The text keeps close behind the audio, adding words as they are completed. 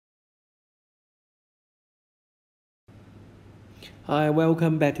Hi,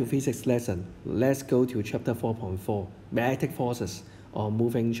 welcome back to physics lesson. Let's go to chapter 4.4, magnetic forces or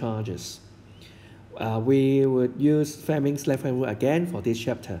moving charges. We would use Fleming's left-hand rule again for this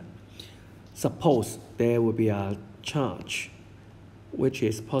chapter. Suppose there will be a charge which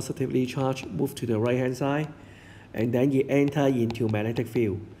is positively charged, move to the right-hand side, and then it enter into magnetic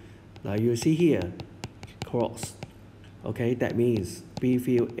field. Now you see here, cross. Okay, that means B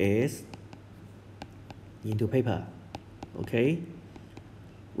field is into paper. Okay.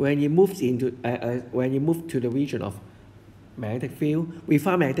 When it moves when you move to the region of magnetic field, we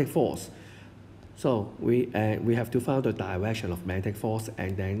find magnetic force. So we have to find the direction of magnetic force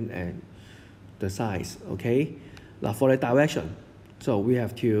and then the size. Okay. Now for the direction, so we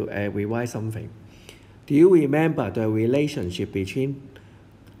have to revise something. Do you remember the relationship between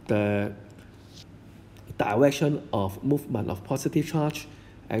the direction of movement of positive charge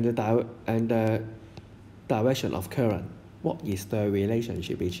and the direction of current? What is the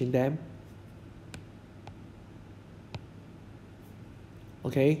relationship between them?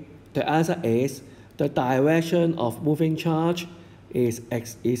 Okay, the answer is the direction of moving charge is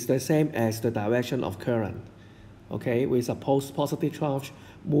the same as the direction of current. Okay, we suppose positive charge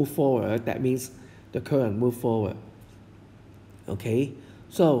move forward, that means the current move forward. Okay,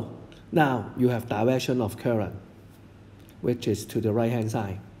 so now you have direction of current, which is to the right hand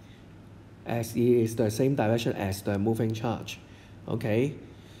side, as it is the same direction as the moving charge. Okay,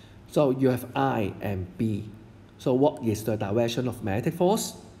 so you have I and B. So what is the direction of magnetic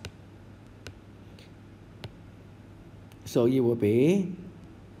force? So it will be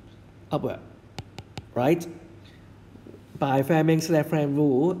upward, right? By Fleming's left-hand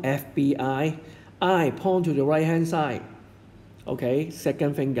rule, FBI, I point to the right-hand side. Okay,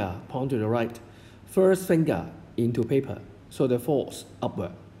 second finger point to the right. First finger into paper. So the force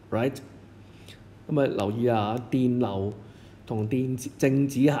upward, right? 咁留意下，電流同電正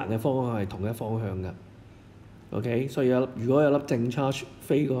指行嘅方向係同一方向㗎。OK， 所以如果有粒正 charge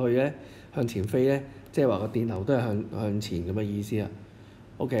飛過去咧，向前飛咧，即係話個電流都係向前咁嘅意思啊。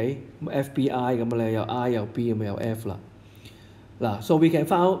OK， 咁 FBI 咁你有 I 有 B 咁有 F 啦。嗱 ，so we can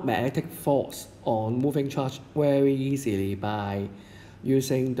find magnetic force on moving charge very easily by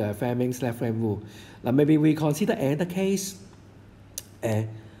using the Fleming's left-hand rule. Now maybe we consider another case.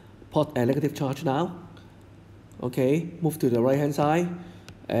 Put a negative charge now. Okay, move to the right-hand side,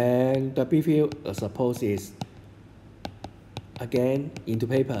 and the B field suppose is again into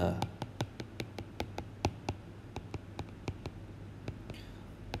paper.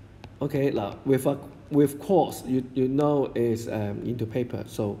 Okay, now with quartz, you know is into paper,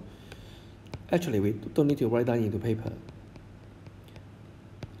 so actually we don't need to write down into paper.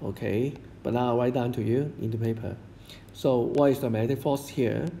 Okay, but now I'll write down to you into paper. So what is the magnetic force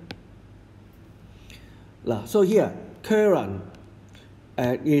here? So here current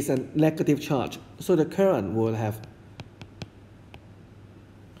is a negative charge, so the current will have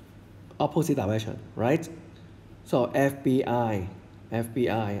opposite direction, right? So FBI,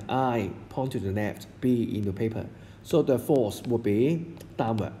 I point to the left, B into paper. So the force will be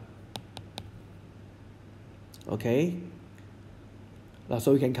downward. Okay.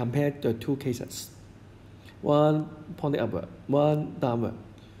 So we can compare the two cases. One pointing upward, one downward.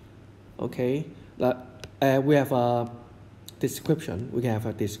 Okay. We have a description. We can have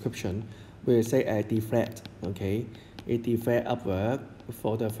a description. We say a deflect. Okay. It deflect upward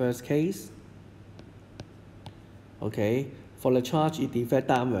for the first case. Okay. For the charge, it deflect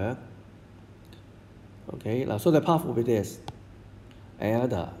downward. Okay. So the path will be this.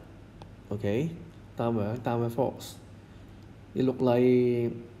 Another. Okay. Downward force. It look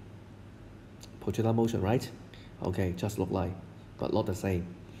like projectile motion, right? Okay, just look like, but not the same.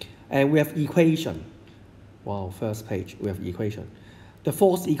 And we have equation. Wow, first page, we have equation. The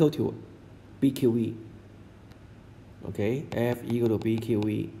force equal to BQE. Okay, F equal to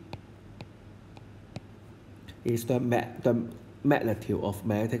BQE is the magnitude of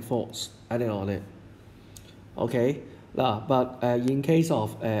magnetic force added on it. Okay, but in case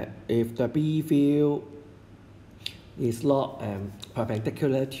of if the B field is not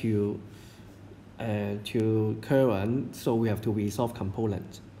perpendicular to current, so we have to resolve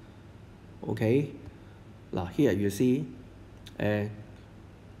component. Okay, now here you see,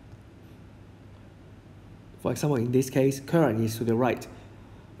 for example, in this case, current is to the right,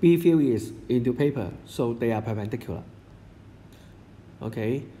 B field is into paper, so they are perpendicular.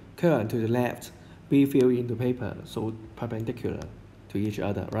 Okay, current to the left, B field into paper, so perpendicular to each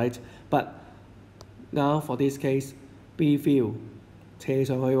other, right? But now for this case, B field 斜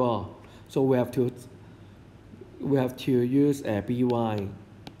上去喎， so we have to use BY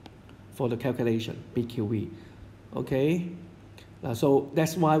for the calculation, BQV. Okay, So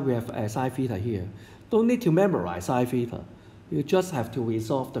that's why we have a sine theta here. Don't need to memorize sine theta. You just have to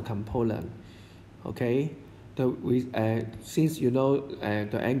resolve the component. Okay, since you know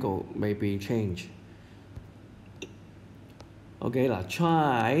the angle may be changed. Okay,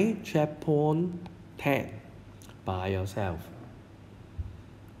 try check point 10 by yourself.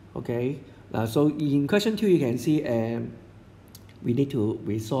 Okay, so in question 2 you can see we need to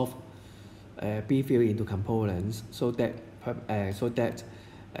resolve B field into components so that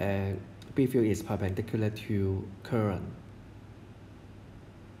B field is perpendicular to current.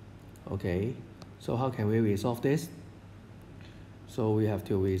 Okay, so how can we resolve this? So we have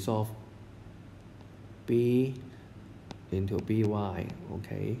to resolve B into By.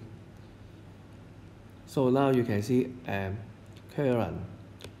 Okay, so now you can see current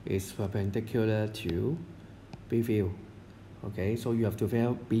is perpendicular to B field. Okay, so you have to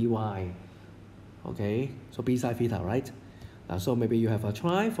find By. Okay, so B sine theta, right? So maybe you have a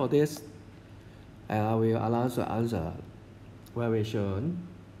try for this, and I will announce the answer very soon.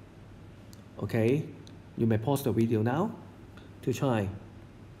 Okay, you may pause the video now to try.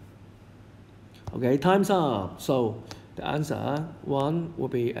 Okay, time's up. So the answer 1 will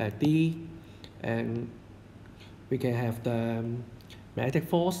be D, and we can have the magnetic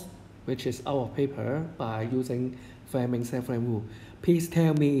force, which is out of paper, by using Fleming's self-frame rule. Please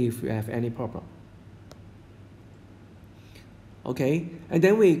tell me if you have any problem. Okay, and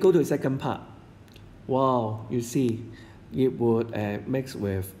then we go to the second part. Wow, you see, it would mix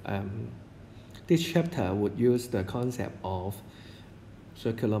with this chapter would use the concept of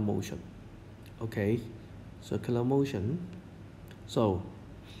circular motion. Okay, circular motion. So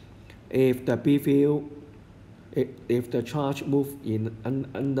if the B field, if the charge move in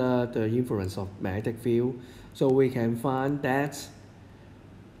under the influence of magnetic field, so we can find that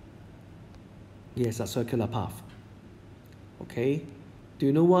yes, a circular path. Okay, do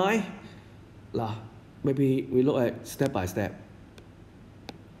you know why? Maybe we look at step by step.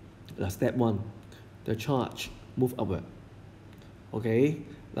 Step 1, the charge move upward. Okay,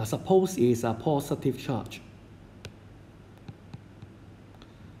 suppose it's a positive charge.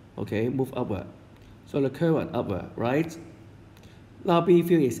 Okay, move upward. So the current upward, right? Now B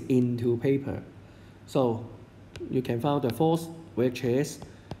field is into paper. So you can find the force which is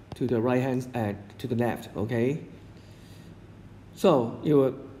to the right hand and to the left. Okay. So you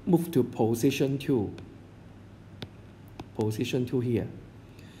will move to position 2. Position 2 here.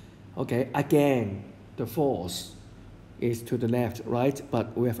 Okay, again, the force is to the left, right?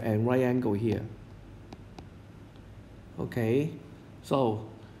 But we have a right angle here. Okay, so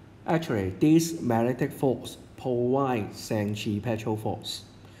actually this magnetic force provides centripetal force.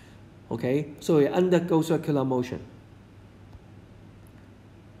 Okay, so it undergoes circular motion.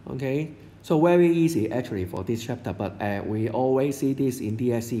 Okay, so very easy actually for this chapter, but we always see this in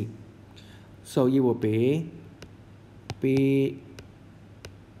DSC. So it will be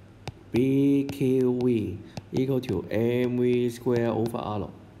BQV equal to mv squared over R.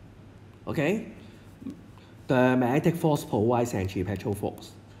 Okay, the magnetic force provides centripetal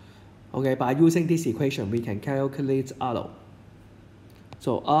force. Okay, by using this equation, we can calculate R.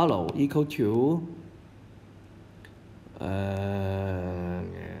 So R equal to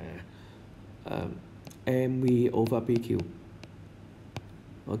mv over bq.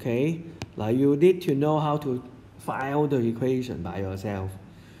 Okay, now you need to know how to find the equation by yourself.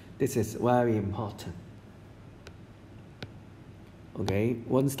 This is very important. Okay,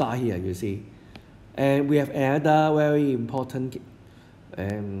 1 star here, you see. And we have another very important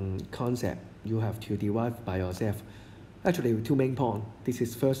concept you have to derive by yourself. Actually, 2 main points. This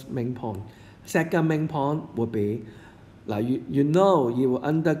is first main point. Second main point would be, you know you will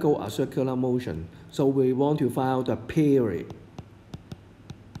undergo a circular motion. So we want to find out the period.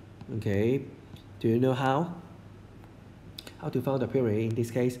 Okay, do you know how? How to find the period? In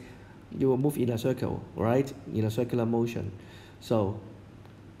this case, you will move in a circle, right? In a circular motion. So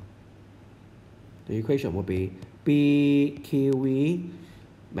the equation will be BQV,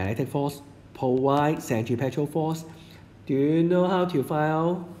 magnetic force, provide centripetal force. Do you know how to find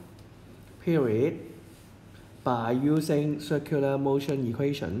out period? By using circular motion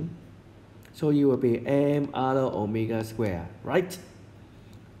equation. So it will be mr omega square, right?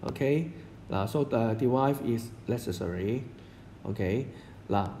 Okay, so the derive is necessary. Okay,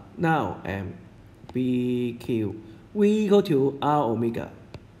 now BQ, we go to R omega.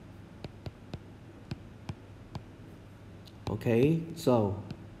 Okay, so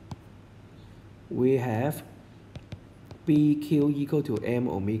we have BQ equal to m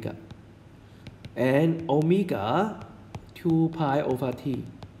omega, and omega 2 pi over t.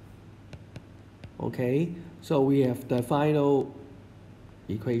 Okay, so we have the final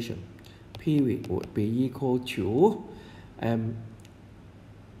equation. Period would be equal to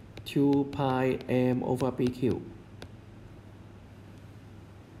 2 pi m over b cubed.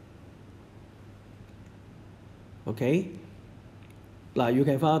 Okay, like you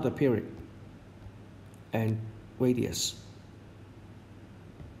can find the period and radius.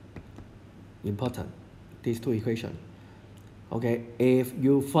 Important, these two equations. Okay, if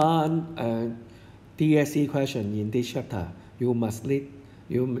you find a DSE question in this chapter, you must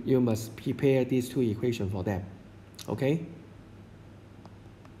prepare these two equations for them. Okay.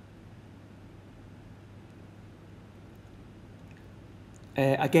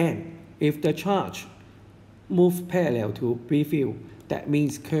 Again, if the charge moves parallel to B field, that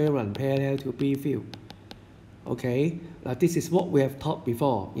means current parallel to B field. Okay, now this is what we have taught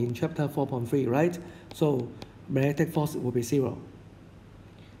before in chapter 4.3, right? So magnetic force will be 0。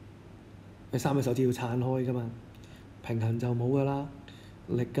你三隻手指要撐開㗎嘛，平衡就冇㗎啦，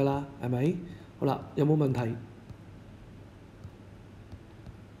力㗎啦，係咪？好啦，有冇問題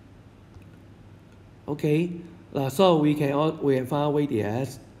 ？Okay, so we can find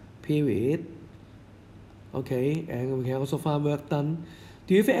radius, period. Okay, and we can also find work done.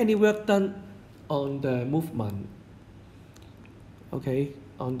 Do you feel any work done on the movement? Okay,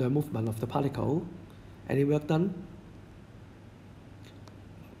 on the movement of the particle. Any work done?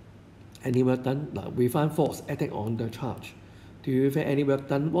 Any work done? We find force acting on the charge. Do you feel any work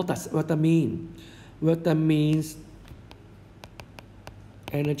done? What does work done mean? Work done means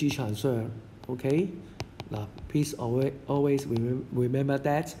energy transfer. Okay, please always remember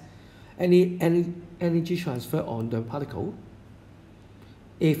that. Any energy transfer on the particle.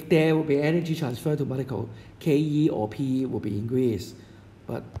 If there will be energy transfer to particle, Ke or Pe will be increased.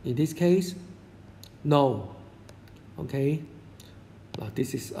 But in this case, no. Okay.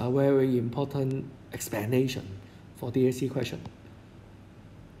 This is a very important explanation for the DSE question.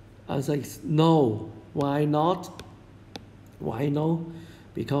 Answer is no. Why not? Why no?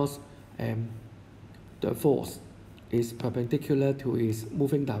 Because the force is perpendicular to its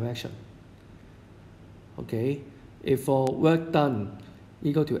moving direction. Okay, if for work done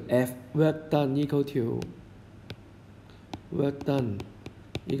equal to F, work done equal to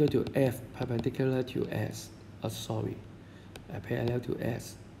F perpendicular to S. Parallel to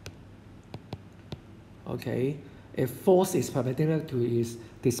S. Okay, if force is perpendicular to its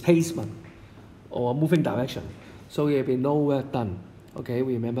displacement or moving direction, so there will be no work done. Okay,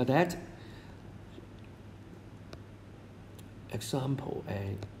 remember that. Example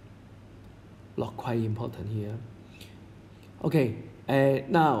and not quite important here. Okay,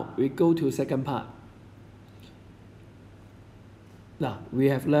 now we go to second part. Now we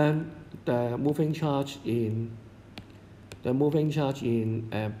have learned the moving charge in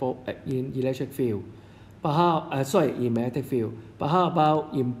electric field, but how in magnetic field. But how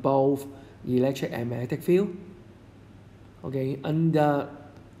about in both electric and magnetic field? Okay, under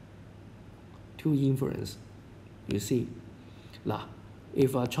two influence, you see. Now,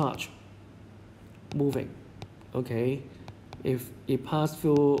 if a charge moving, okay, if it passes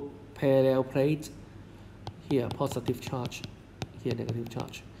through parallel plate, here positive charge, here negative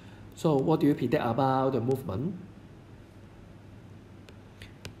charge. So what do you predict about the movement?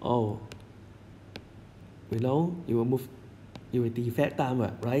 Oh, we know it will move, it will deflect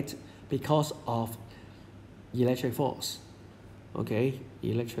downward, right? Because of electric force. Okay,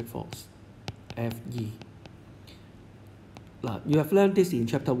 electric force, Fe. Now, you have learned this in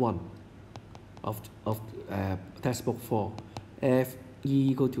chapter 1 of textbook 4. Fe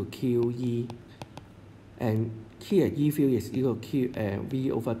equal to QE, and here E field is equal to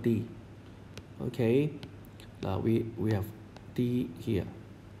V over D. Okay, now we have D here.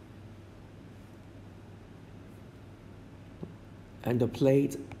 And the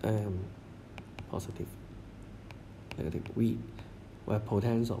plate positive, negative, we have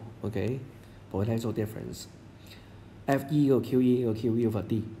potential, okay, potential difference. Fe equal QE equal QV over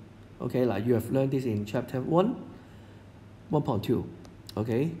D. Okay, like you have learned this in chapter 1.2.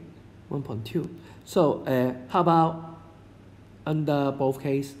 Okay, 1.2. So how about under both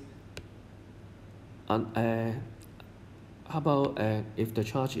cases? How about if the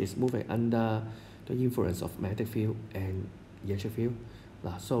charge is moving under the influence of magnetic field and electric field?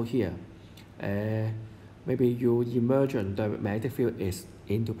 So here, maybe you imagine the magnetic field is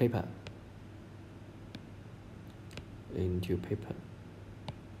into paper.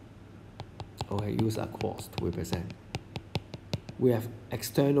 Okay, use a quartz to represent. We have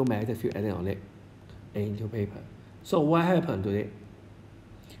external magnetic field acting on it into paper. So what happened to it?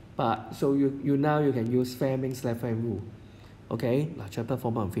 But so you now you can use Fleming's left hand rule. Okay, chapter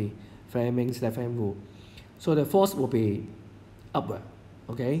 4.3, Fleming's left hand rule. So the force will be upward.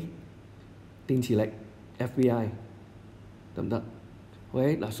 OK， 電磁力 FBI 得唔得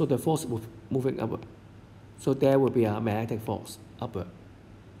 ？OK， 嗱 ，so the force moving upward， so there will be a magnetic force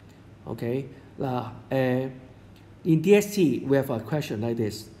upward。OK， 嗱in DST we have a question like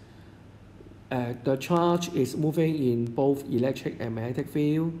this. The charge is moving in both electric and magnetic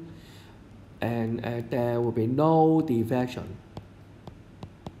field, and there will be no deflection.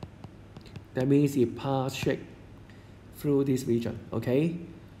 That means it passes straight through this region. OK，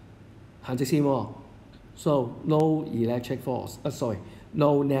 行直線喎。So no electric force.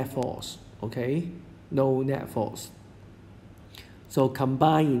 No net force. OK, no net force. So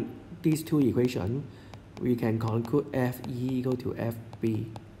combine these two equations, we can conclude Fe equal to Fb.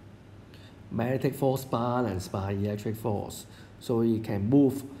 Magnetic force balanced by electric force, so it can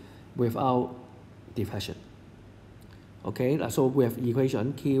move without deflection. Okay, so we have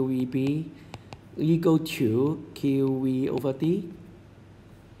equation QEB equal to QV over D.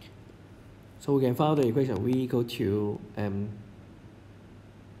 So we can find the equation V equal to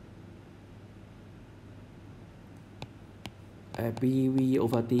BV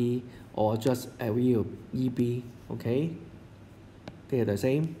over D, or just V of EB. Okay, they are the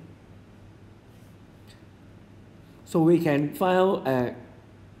same. So we can find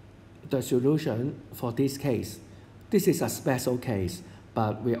the solution for this case. This is a special case,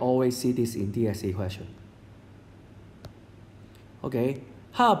 but we always see this in DSA question. Okay,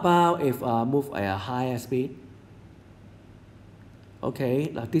 how about if I move at a higher speed?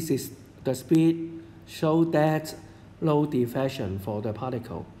 Okay, now this is the speed, show that low deflection for the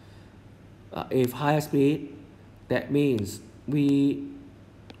particle. If higher speed, that means V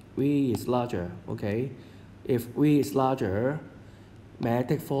is larger. Okay, if V is larger,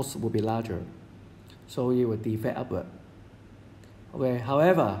 magnetic force will be larger, so it will deflect upward. Okay,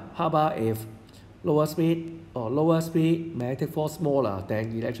 however, how about if lower speed, magnetic force smaller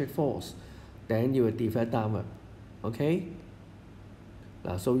than electric force, then you will deflect downward. Okay,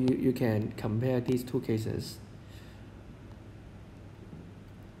 so you can compare these two cases,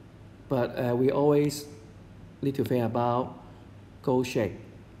 but we always need to think about goal shape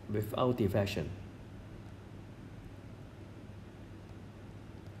without deflection.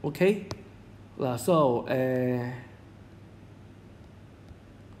 Okay, so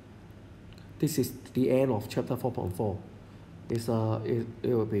this is the end of chapter 4.4. It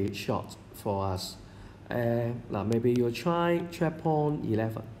will be short for us. Now maybe you try chapter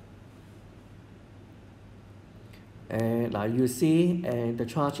 11. Now you see, the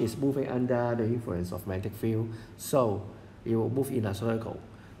charge is moving under the influence of magnetic field, so it will move in a circle.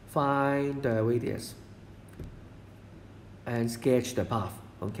 Find the radius and sketch the path.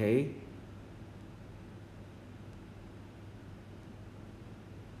 Okay.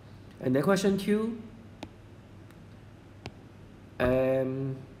 And then question 2.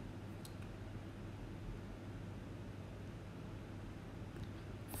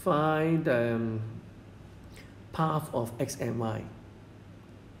 Find the path of x and y.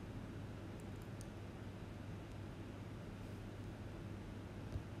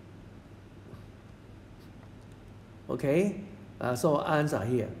 Okay, so answer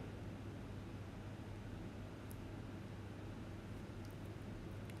here.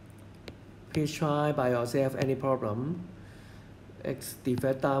 Please try by yourself any problem. X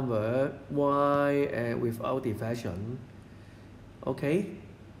deflect downward, Y without deflection. Okay,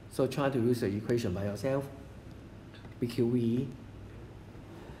 so try to use the equation by yourself. BQV.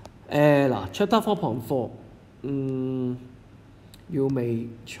 Chapter 4.4. You may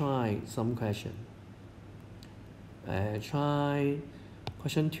try some question. Try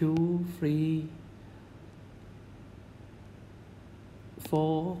question 2, 3,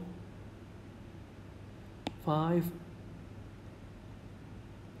 4, 5.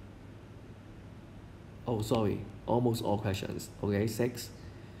 Oh, sorry, almost all questions. Okay, 6.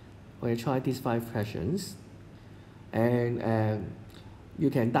 Okay, try these 5 questions, and you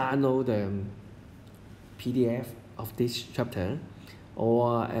can download the PDF of this chapter,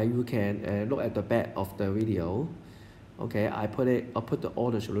 or you can look at the back of the video. Okay, I'll put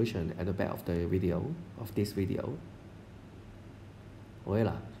all the solution at the back of the video of this video.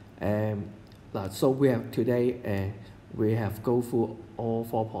 Okay so we have today we have go through all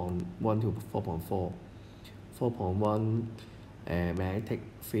 4.1 to 4.4. 4.1 magnetic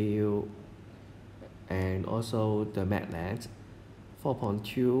field and also the magnet.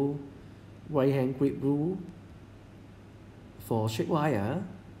 4.2 right hand grip rule for straight wire,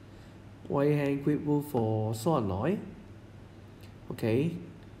 right hand grip rule for solenoid. Okay,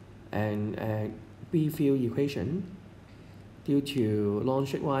 and B field equation due to long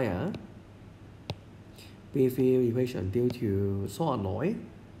straight wire, B field equation due to solenoid.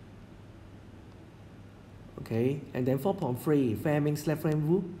 Okay, and then 4.3 Fleming-Lefebvre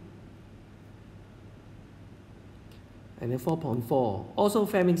rule. And then 4.4 also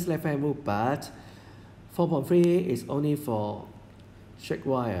Fleming-Lefebvre rule, but 4.3 is only for straight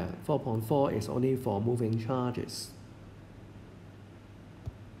wire. 4.4 is only for moving charges.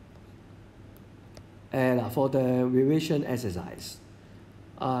 And for the revision exercise,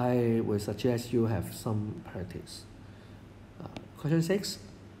 I would suggest you have some practice. Question 6,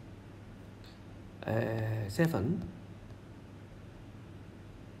 7,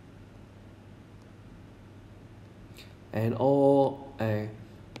 and all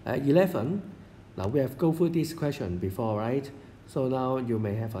 11. Now we have go through this question before, right? So now you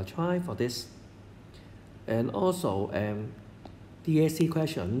may have a try for this. And also DSC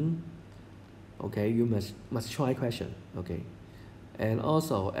question. Okay, you must try question. Okay, and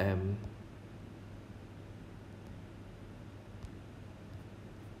also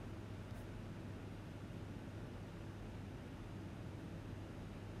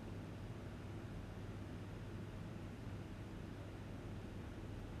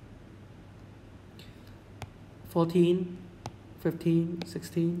 14, 15,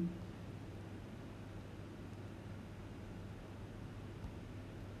 16.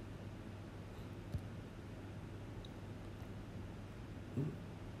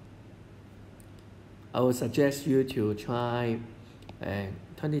 I would suggest you to try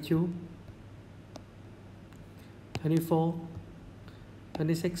 22, 24,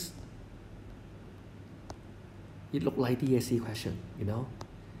 26. It looked like DSC question, you know.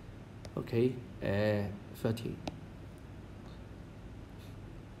 Okay, 30.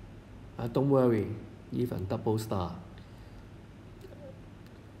 Don't worry, even double star.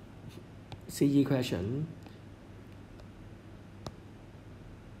 CE question.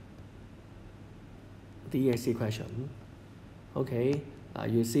 DSC question. Okay,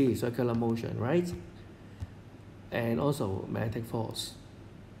 you see circular motion, right? And also magnetic force.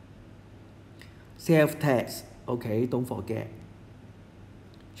 Self-test. Okay, don't forget.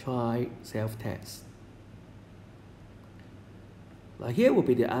 Try self-test. Now here will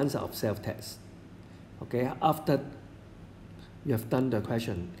be the answer of self-test. Okay, after you have done the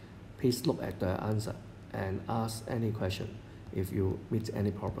question, please look at the answer and ask any question if you meet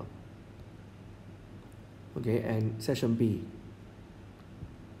any problem. Okay, and section B.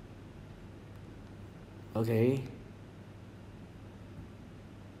 Okay.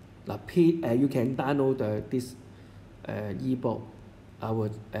 Now, you can download this ebook. I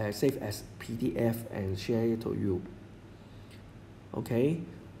would save as PDF and share it to you. Okay.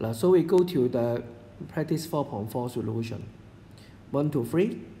 Now, so we go to the practice 4.4 solution. 1, 2,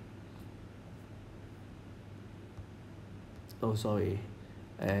 3. Oh, sorry.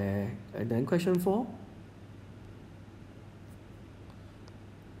 And then question 4.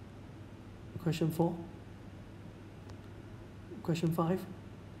 Question 4. Question 5.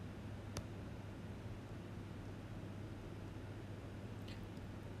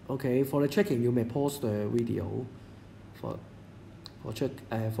 Okay, for the checking, you may pause the video for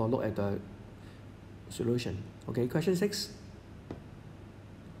look at the solution. Okay, question 6.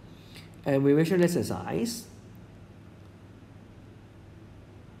 And revision exercise.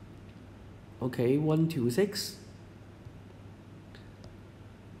 Okay, 1 to 6.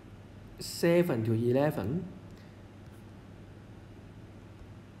 7 to 11.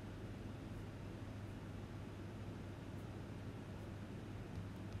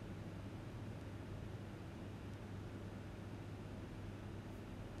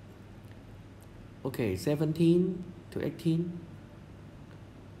 Okay, 17 to 18.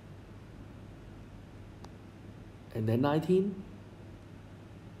 And then 19.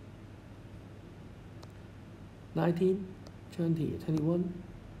 19, 20, 21,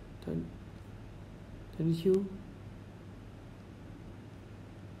 22.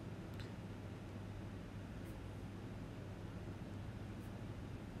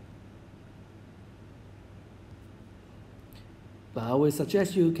 But I would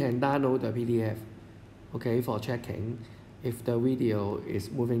suggest you can download the PDF, okay, for checking if the video is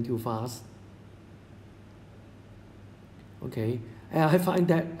moving too fast. Okay, and I find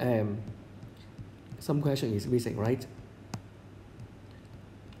that some question is missing, right?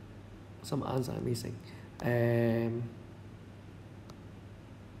 Some answer are missing.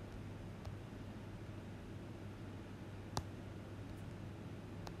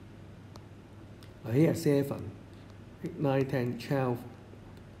 Here 7, 9, 10, 12.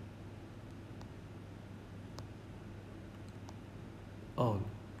 Oh,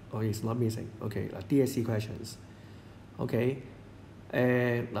 it's not missing. Okay, DSC questions. Okay,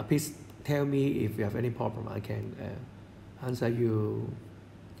 now please tell me if you have any problem. I can answer you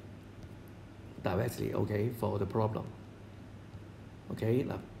directly, okay, for the problem. Okay,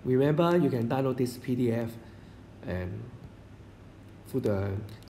 now remember you can download this PDF and through the